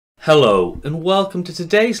Hello and welcome to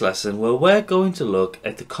today's lesson where we're going to look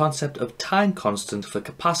at the concept of time constant for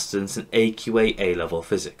capacitance in AQA A-Level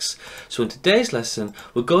Physics. So in today's lesson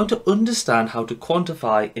we're going to understand how to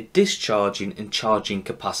quantify a discharging and charging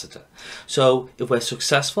capacitor. So if we're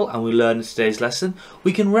successful and we learn in today's lesson,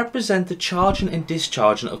 we can represent the charging and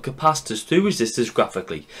discharging of capacitors through resistors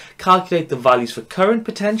graphically, calculate the values for current,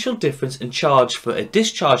 potential difference and charge for a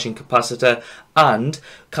discharging capacitor, and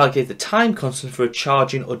calculate the time constant for a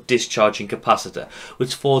charging or discharging capacitor,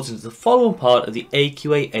 which falls into the following part of the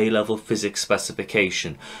AQA A-Level Physics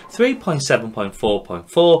specification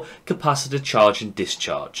 3.7.4.4 Capacitor Charge and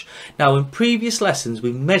Discharge. Now in previous lessons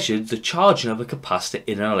we measured the charging of a capacitor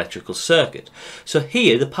in an electrical circuit. So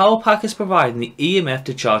here the power pack is providing the EMF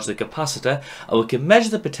to charge the capacitor, and we can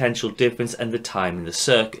measure the potential difference and the time in the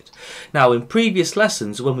circuit. Now in previous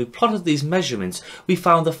lessons when we plotted these measurements we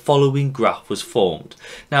found the following graph was formed.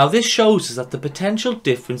 Now this shows us that the potential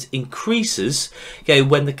difference increases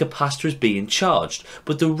when the capacitor is being charged,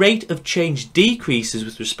 but the rate of change decreases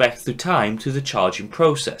with respect to time to the charging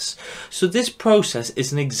process. So this process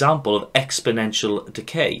is an example of exponential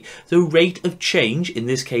decay. The rate of change, in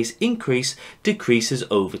this case increase, decreases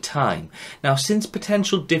over time. Now since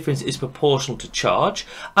potential difference is proportional to charge,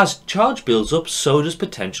 as charge builds up so does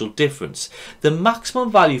potential difference. The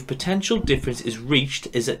maximum value of potential difference is reached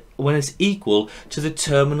when it's equal to the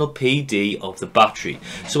terminal PD of the battery.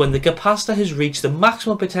 So when the capacitor has reached the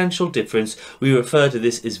maximum potential difference, we refer to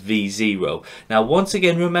this as V0. Now once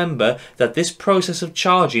again remember that this process of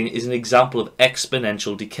charging is an example of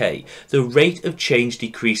exponential decay. The rate of change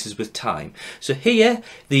decreases with time. So here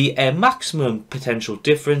the maximum potential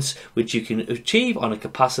difference which you can achieve on a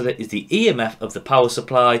capacitor is the EMF of the power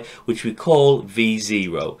supply, which we call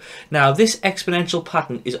V0. Now this exponential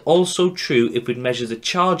pattern is also true if we measure the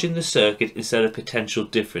charge in the circuit instead of potential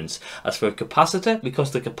difference. As for a capacitor,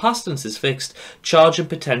 because the capacitance is fixed, charge and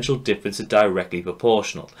potential difference are directly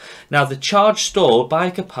proportional. Now the charge stored by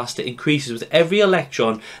a capacitor increases with every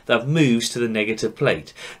electron that moves to the negative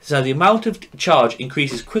plate. So the amount of charge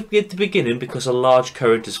increases quickly at the beginning because a large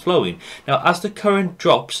current is flowing. Now as the current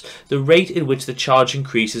drops, the rate in which the charge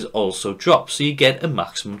increases also drops, so you get a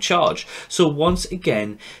maximum charge. So once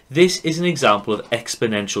again, this is an example of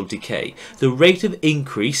exponential decay. The rate of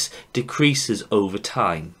increase decreases over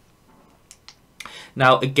time.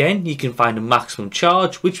 Now again you can find a maximum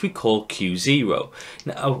charge which we call Q0.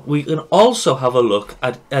 Now we can also have a look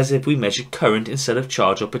at as if we measure current instead of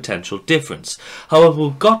charge or potential difference. However,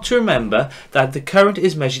 we've got to remember that the current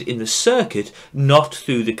is measured in the circuit, not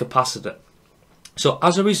through the capacitor. So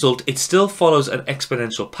as a result it still follows an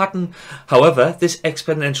exponential pattern. However, this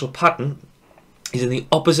exponential pattern is in the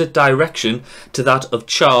opposite direction to that of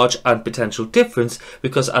charge and potential difference,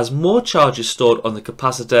 because as more charge is stored on the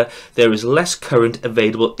capacitor there is less current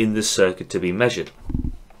available in the circuit to be measured.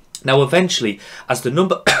 Now eventually, as the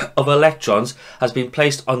number of electrons has been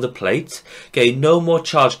placed on the plate, no more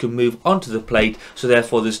charge can move onto the plate, so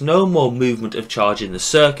therefore there's no more movement of charge in the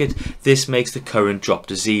circuit. This makes the current drop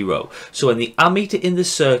to zero. So when the ammeter in the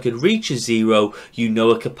circuit reaches zero, you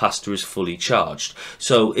know a capacitor is fully charged.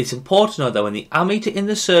 So it's important to note that when the ammeter in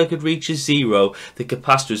the circuit reaches zero, the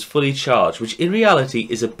capacitor is fully charged, which in reality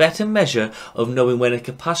is a better measure of knowing when a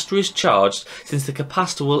capacitor is charged, since the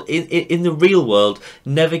capacitor will in the real world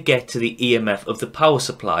never get to the EMF of the power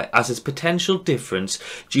supply, as its potential difference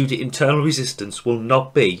due to internal resistance will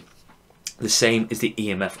not be the same as the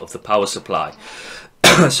EMF of the power supply.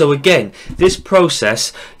 So again, this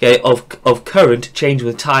process of current change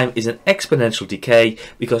with time is an exponential decay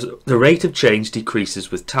because the rate of change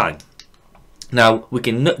decreases with time. Now we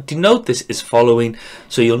can denote this as following.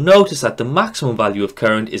 So you'll notice that the maximum value of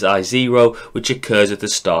current is I0, which occurs at the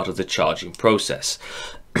start of the charging process.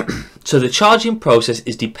 So the charging process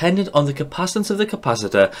is dependent on the capacitance of the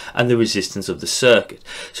capacitor and the resistance of the circuit.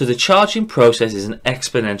 So the charging process is an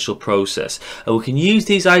exponential process, and we can use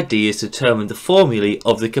these ideas to determine the formulae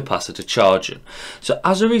of the capacitor charging. So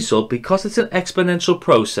as a result, because it's an exponential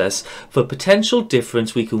process, for potential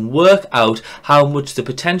difference we can work out how much the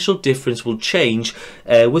potential difference will change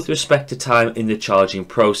with respect to time in the charging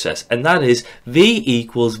process, and that is V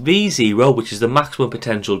equals V0, which is the maximum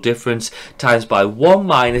potential difference, times by 1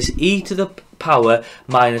 minus e to the power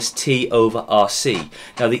minus t over RC.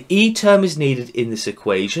 Now the e term is needed in this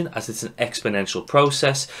equation as it's an exponential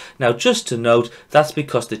process. Now just to note, that's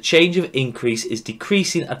because the change of increase is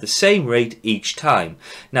decreasing at the same rate each time.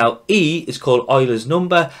 Now e is called Euler's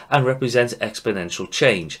number and represents exponential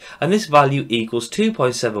change, and this value equals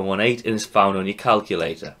 2.718 and is found on your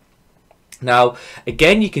calculator. Now,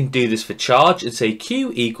 again, you can do this for charge and say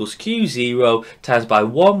Q equals Q0 times by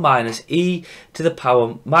 1 minus e to the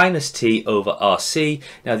power minus t over RC.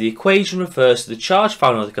 Now, the equation refers to the charge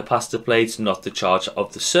found on the capacitor plates, not the charge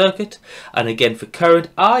of the circuit. And again, for current,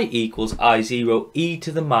 I equals I0 e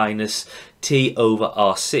to the minus t over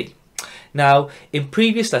RC. Now, in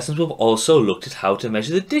previous lessons, we've also looked at how to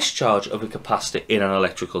measure the discharge of a capacitor in an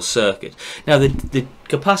electrical circuit. Now, the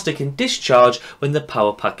capacitor can discharge when the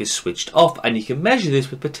power pack is switched off, and you can measure this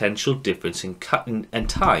with potential difference in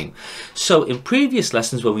time. So, in previous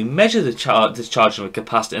lessons, when we measure the discharge of a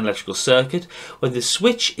capacitor in an electrical circuit, when the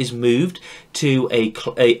switch is moved to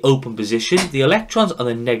a open position, the electrons on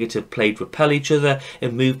the negative plate repel each other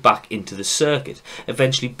and move back into the circuit.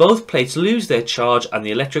 Eventually, both plates lose their charge, and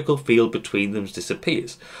the electrical field between them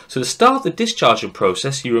disappears. So to start the discharging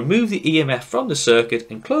process, you remove the EMF from the circuit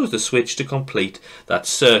and close the switch to complete that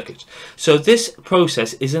circuit. So this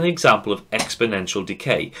process is an example of exponential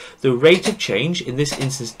decay. The rate of change, in this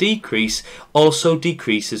instance decrease, also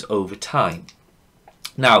decreases over time.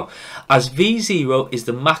 Now, as V0 is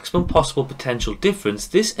the maximum possible potential difference,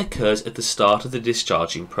 this occurs at the start of the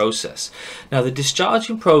discharging process. Now, the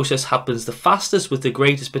discharging process happens the fastest with the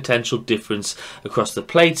greatest potential difference across the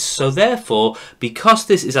plates, so therefore, because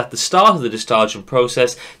this is at the start of the discharging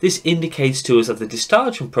process, this indicates to us that the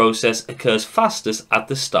discharging process occurs fastest at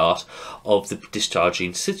the start of the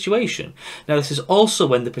discharging situation. Now, this is also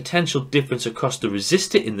when the potential difference across the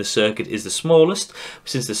resistor in the circuit is the smallest,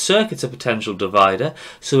 since the circuit's a potential divider.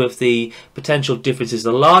 So if the potential difference is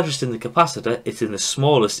the largest in the capacitor, it's in the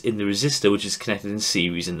smallest in the resistor, which is connected in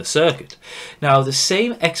series in the circuit. Now, the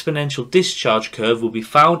same exponential discharge curve will be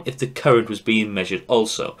found if the current was being measured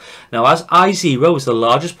also. Now, as I0 is the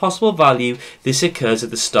largest possible value, this occurs at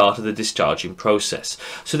the start of the discharging process.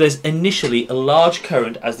 So there's initially a large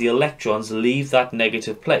current as the electrons leave that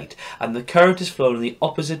negative plate, and the current is flowing in the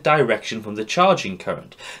opposite direction from the charging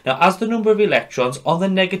current. Now, as the number of electrons on the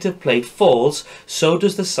negative plate falls, so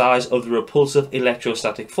does the size of the repulsive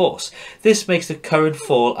electrostatic force. This makes the current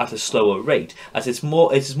fall at a slower rate, as it is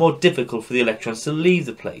more difficult for the electrons to leave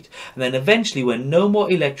the plate. And then eventually, when no more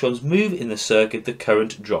electrons move in the circuit, the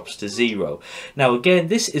current drops to zero. Now again,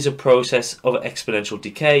 this is a process of exponential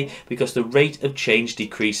decay because the rate of change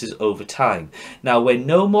decreases over time. Now, when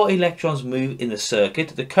no more electrons move in the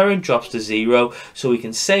circuit, the current drops to zero, so we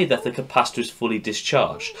can say that the capacitor is fully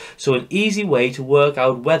discharged. So an easy way to work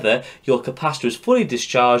out whether your capacitor is fully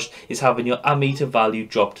discharged is having your ammeter value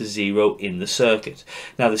drop to zero in the circuit.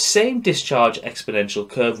 Now, the same discharge exponential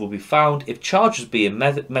curve will be found if charge is being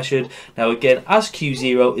measured. Now again, as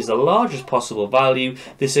Q0 is the largest possible value,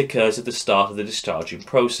 this occurs at the start of the discharging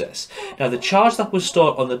process. Now, the charge that was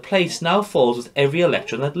stored on the plates now falls with every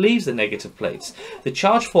electron that leaves the negative plates. The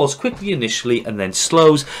charge falls quickly initially and then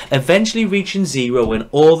slows, eventually reaching zero when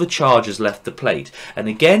all the charge has left the plate. And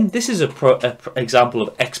again, this is an example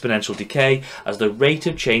of exponential decay, as the rate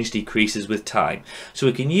of change decreases with time. So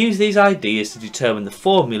we can use these ideas to determine the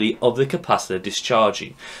formulae of the capacitor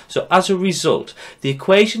discharging. So as a result, the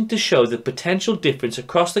equation to show the potential difference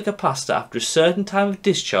across the capacitor after a certain time of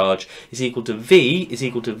discharge is equal to V is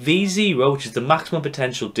equal to V0, which is the maximum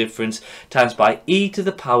potential difference, times by e to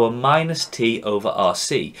the power minus t over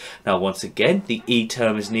RC. Now once again, the e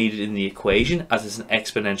term is needed in the equation as it's an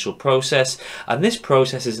exponential process, and this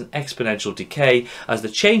process is an exponential decay as the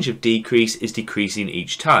change of decrease is decreasing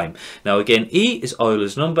each time. Now again, E is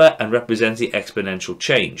Euler's number and represents the exponential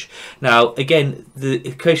change. Now again, the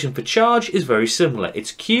equation for charge is very similar.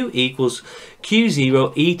 It's Q equals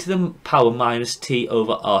Q0 e to the power minus t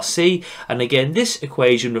over RC, and again this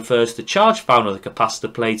equation refers to the charge found on the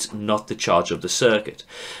capacitor plates, not the charge of the circuit.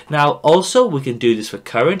 Now also we can do this for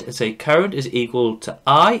current and say current is equal to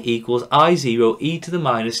I equals I0 e to the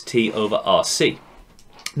minus t over RC.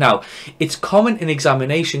 Now, it's common in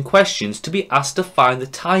examination questions to be asked to find the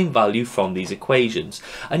time value from these equations,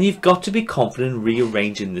 and you've got to be confident in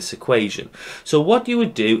rearranging this equation. So what you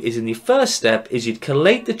would do is, in the first step, is you'd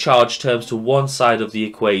collate the charge terms to one side of the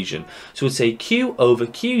equation. So we'd say Q over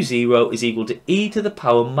Q0 is equal to e to the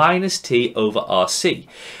power minus t over RC.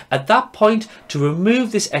 At that point, to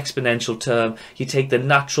remove this exponential term, you take the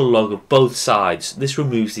natural log of both sides. This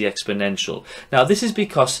removes the exponential. Now, this is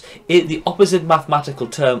because the opposite mathematical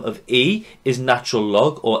term term of E is natural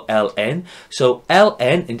log, or ln. So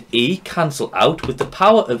ln and E cancel out, with the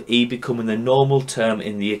power of E becoming the normal term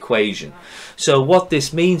in the equation. So what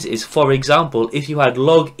this means is, for example, if you had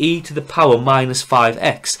log e to the power minus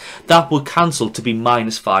 5x, that would cancel to be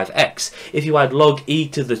minus 5x. If you had log e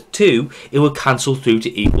to the 2, it would cancel through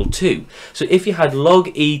to equal 2. So if you had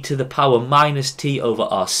log e to the power minus t over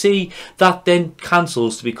rc, that then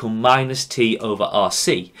cancels to become minus t over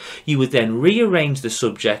rc. You would then rearrange the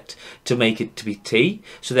subject to make it to be t.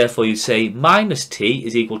 So therefore you say minus t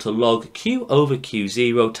is equal to log q over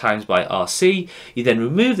q0 times by rc. You then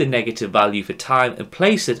remove the negative value for time and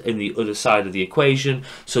place it in the other side of the equation.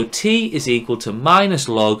 So t is equal to minus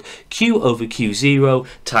log q over q0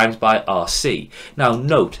 times by rc. Now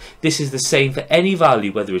note, this is the same for any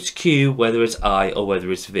value, whether it's q, whether it's I, or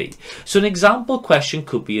whether it's v. So an example question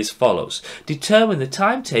could be as follows. Determine the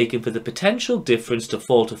time taken for the potential difference to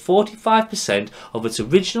fall to 45% of its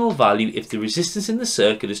original value if the resistance in the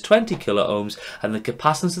circuit is 20 kilo ohms and the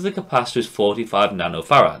capacitance of the capacitor is 45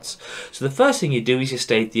 nanofarads. So the first thing you do is you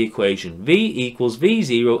state the equation v equals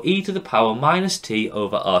v0 e to the power minus t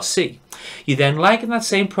over rc. You then, like in that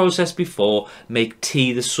same process before, make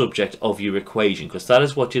t the subject of your equation, because that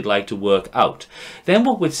is what you'd like to work out. Then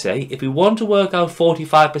what we'd say, if we want to work out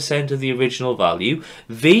 45% of the original value,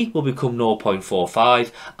 v will become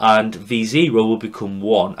 0.45 and v0 will become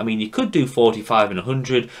 1. I mean, you could do 45 and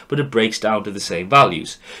 100, but it breaks down to the same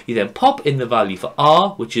values. You then pop in the value for r,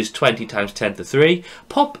 which is 20 times 10 to the 3,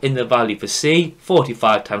 pop in the value for c,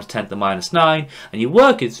 45 times 10 to the minus 9, and you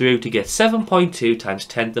work it through to get 7.2 times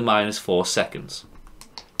 10 to the minus 4 seconds.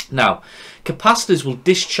 Now, capacitors will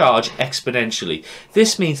discharge exponentially.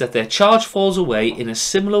 This means that their charge falls away in a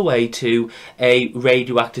similar way to a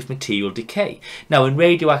radioactive material decay. Now, in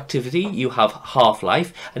radioactivity you have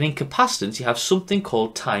half-life, and in capacitance you have something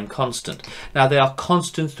called time constant. Now, they are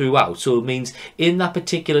constant throughout, so it means in that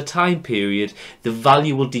particular time period the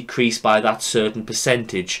value will decrease by that certain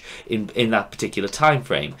percentage in that particular time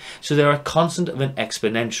frame. So they're a constant of an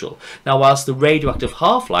exponential. Now, whilst the radioactive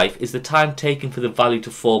half-life is the time taken for the value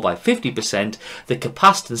to fall by 50%, the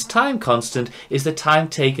capacitance time constant is the time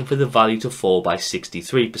taken for the value to fall by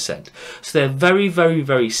 63%. So they're very, very,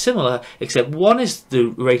 very similar, except one is the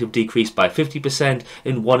rate of decrease by 50%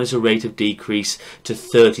 and one is a rate of decrease to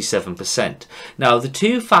 37%. Now, the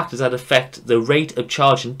two factors that affect the rate of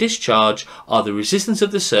charge and discharge are the resistance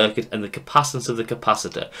of the circuit and the capacitance of the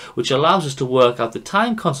capacitor, which allows us to work out the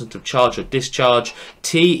time constant of charge or discharge,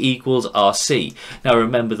 T equals RC. Now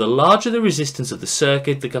remember, the larger the resistance of the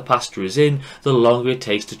circuit the capacitor is in, the longer it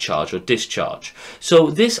takes to charge or discharge.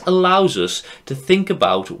 So this allows us to think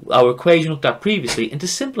about our equation looked at previously and to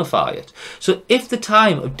simplify it. So if the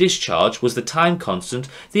time of discharge was the time constant,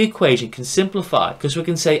 the equation can simplify, because we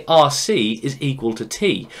can say RC is equal to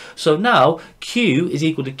T. So now Q is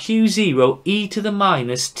equal to Q0 e to the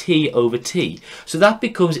minus T over T. So that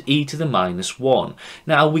becomes e to the minus 1.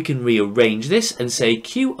 Now we can rearrange this and say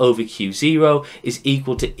Q over Q0 is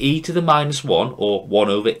equal to e to the minus 1, or 1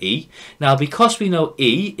 over e. Now, because we know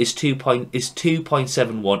e is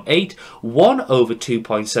 2.718, 1 over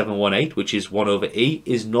 2.718, which is 1 over e,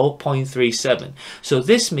 is 0.37. So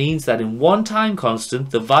this means that in one time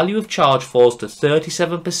constant, the value of charge falls to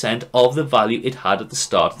 37% of the value it had at the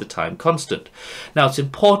start of the time constant. Now, it's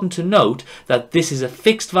important to note that this is a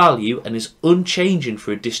fixed value and is unchanging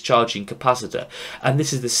for a discharging capacitor. And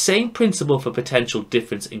this is the same principle for potential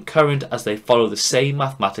difference in current, as they follow the same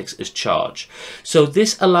mathematics as charge. So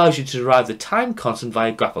this allows you to derive the time constant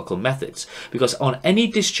via graphical methods, because on any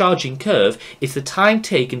discharging curve, it's the time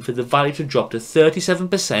taken for the value to drop to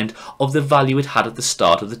 37% of the value it had at the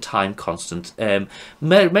start of the time constant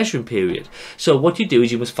measuring period. So what you do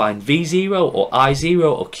is you must find V0 or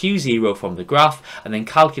I0 or Q0 from the graph, and then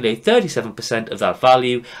calculate 37% of that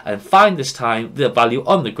value and find this time, the value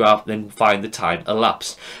on the graph, then find the time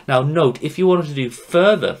elapsed. Now note, if you wanted to do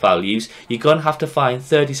further values, you're going to have to find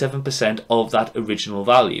 37% of that original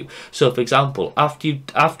value. So for example,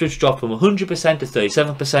 after it's dropped from 100% to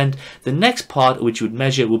 37%, the next part which you would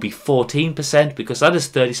measure will be 14%, because that is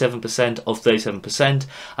 37% of 37%,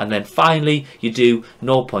 and then finally you do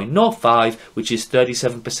 0.05, which is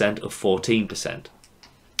 37% of 14%.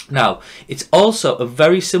 Now, it's also a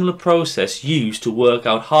very similar process used to work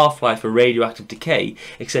out half-life for radioactive decay,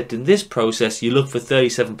 except in this process you look for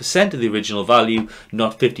 37% of the original value,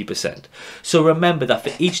 not 50%. So remember that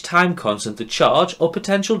for each time constant, the charge or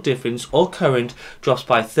potential difference or current drops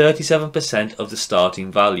by 37% of the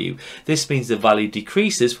starting value. This means the value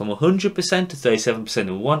decreases from 100% to 37%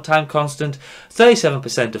 in one time constant,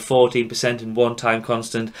 37% to 14% in one time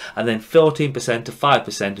constant, and then 14% to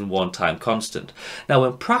 5% in one time constant. Now,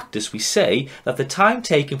 in practice, we say that the time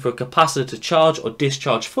taken for a capacitor to charge or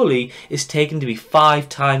discharge fully is taken to be 5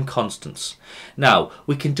 time constants. Now,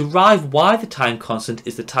 we can derive why the time constant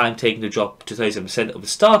is the time taken to drop to 37% of the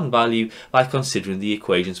starting value by considering the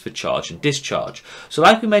equations for charge and discharge. So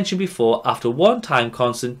like we mentioned before, after one time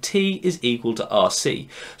constant, T is equal to RC.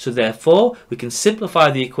 So therefore, we can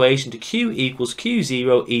simplify the equation to Q equals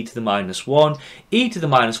Q0 e to the minus 1. E to the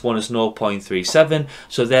minus 1 is 0.37.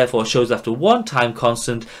 So therefore, it shows after one time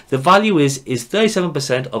constant, the value is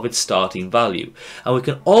 37% of its starting value. And we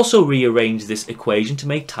can also rearrange this equation to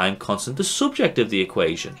make time constant the subject of the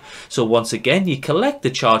equation. So once again, you collect the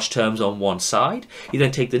charge terms on one side, you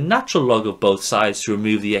then take the natural log of both sides to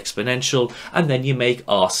remove the exponential, and then you make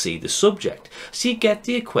RC the subject. So you get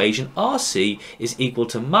the equation RC is equal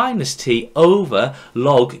to minus T over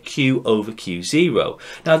log Q over Q0.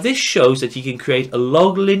 Now this shows that you can create a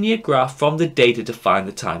log linear graph from the data to find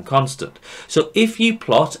the time constant. So if you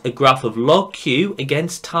plot a graph of log Q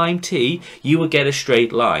against time T, you will get a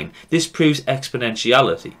straight line. This proves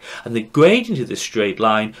exponentiality, and the gradient of this straight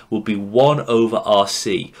line will be 1 over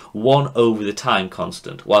RC, 1 over the time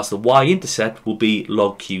constant, whilst the y-intercept will be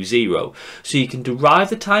log Q0. So you can derive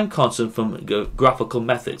the time constant from graphical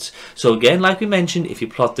methods. So again, like we mentioned, if you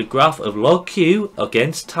plot the graph of log Q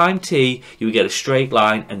against time T, you will get a straight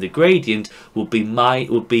line, and the gradient will be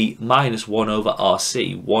minus 1 over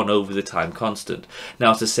RC, 1 over the time constant.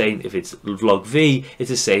 Now it's the same if it's log V, it's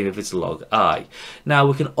the same if it's log I. Now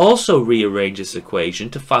we can also rearrange this equation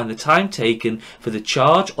to find the time taken for the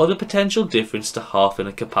charge or the potential difference to half in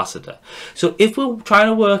a capacitor. So if we're trying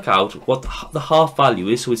to work out what the half value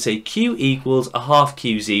is, so we'd say Q equals a half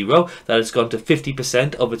Q0, that it's gone to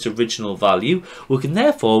 50% of its original value. We can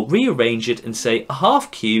therefore rearrange it and say a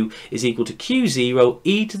half Q is equal to Q0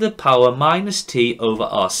 e to the power minus T over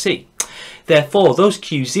RC. Therefore, those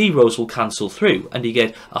Q0s will cancel through, and you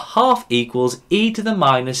get a half equals e to the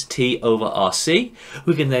minus T over RC.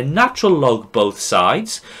 We can then natural log both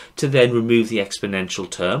sides to then remove the exponential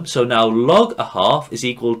term. So now log a half is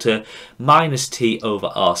equal to minus T over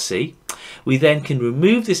RC. We then can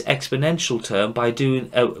remove this exponential term by taking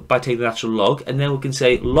the natural log, and then we can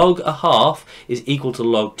say log a half is equal to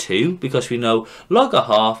log 2, because we know log a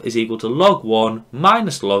half is equal to log 1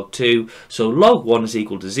 minus log 2, so log 1 is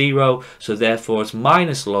equal to 0, so therefore it's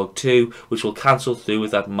minus log 2, which will cancel through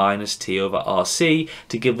with that minus T over RC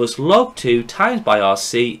to give us log 2 times by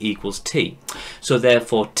RC equals T. So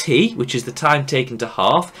therefore T, which is the time taken to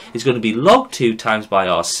half, is going to be log 2 times by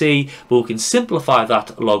RC, but we can simplify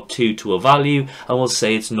that log 2 to a value, and we'll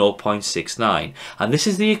say it's 0.69. And this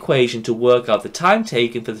is the equation to work out the time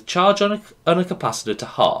taken for the charge on a capacitor to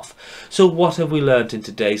half. So what have we learned in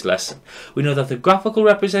today's lesson? We know that the graphical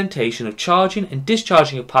representation of charging and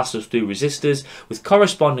discharging capacitors through resistors with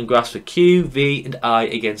corresponding graphs for Q, V and I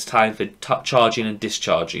against time for charging and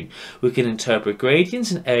discharging. We can interpret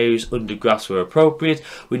gradients and areas under graphs where appropriate.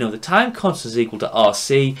 We know the time constant is equal to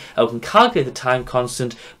RC, and we can calculate the time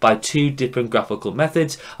constant by two different graphical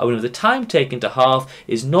methods, and we know the time taken to half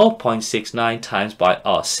is 0.69 times by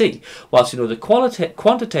RC, whilst we know the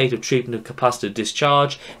quantitative treatment of capacitor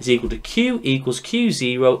discharge is equal to Q equals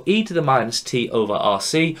Q0 e to the minus T over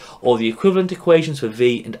RC, or the equivalent equations for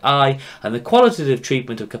V and I, and the qualitative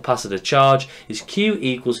treatment of capacitor charge is Q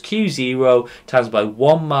equals Q0 times by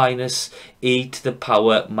 1 minus e to the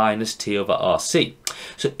power minus T over RC.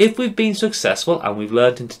 So if we've been successful, and we've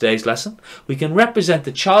learned in today's lesson, we can represent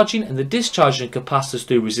the charging and the discharging of capacitors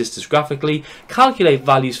through resistors graphically, calculate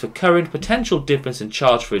values for current, potential difference in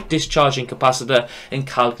charge for a discharging capacitor, and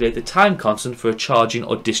calculate the time constant for a charging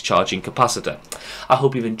or discharging capacitor. I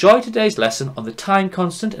hope you've enjoyed today's lesson on the time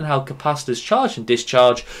constant and how capacitors charge and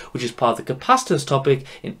discharge, which is part of the capacitance topic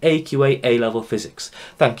in AQA A-Level Physics.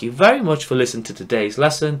 Thank you very much for listening to today's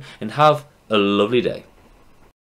lesson, and have a lovely day.